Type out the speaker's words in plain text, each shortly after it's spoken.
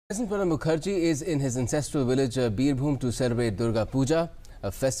Shri Pranab Mukherjee is in his ancestral village Birbhum to celebrate Durga Puja, a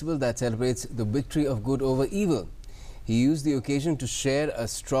festival that celebrates the victory of good over evil. He used the occasion to share a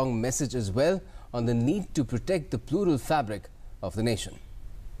strong message as well on the need to protect the plural fabric of the nation.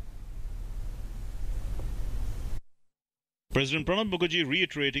 President Pranab Mukherjee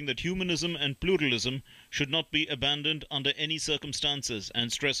reiterating that humanism and pluralism should not be abandoned under any circumstances and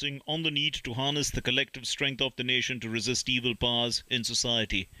stressing on the need to harness the collective strength of the nation to resist evil powers in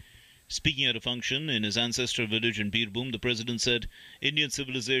society. Speaking at a function in his ancestral village in Birbhum, the president said Indian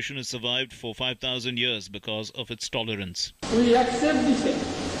civilization has survived for 5,000 years because of its tolerance. We accept the same.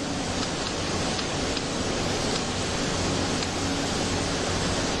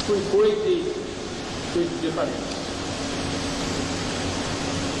 We coexist with difference.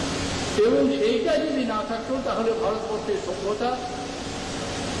 এবং সেইটা যদি না থাকতো তাহলে ভারতবর্ষের সভ্যতা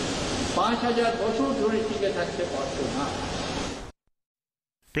 5,000 বছর ধরে টিকে থাকতে পারত না।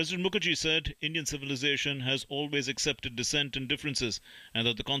 President Mukherjee said Indian civilization has always accepted dissent and differences and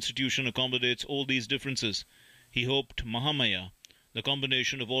that the constitution accommodates all these differences. He hoped Mahamaya, the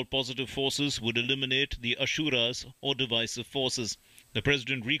combination of all positive forces, would eliminate the Ashuras or divisive forces. The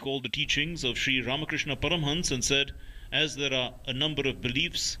president recalled the teachings of Shri Ramakrishna Paramhans and said, as there are a number of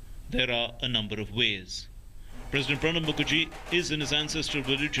beliefs, there are a number of ways. President Pranab Mukherjee is in his ancestral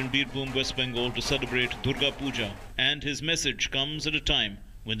village in Birbhum, West Bengal to celebrate Durga Puja, and his message comes at a time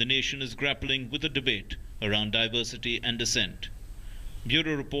when the nation is grappling with a debate around diversity and dissent.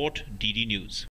 Bureau Report, DD News.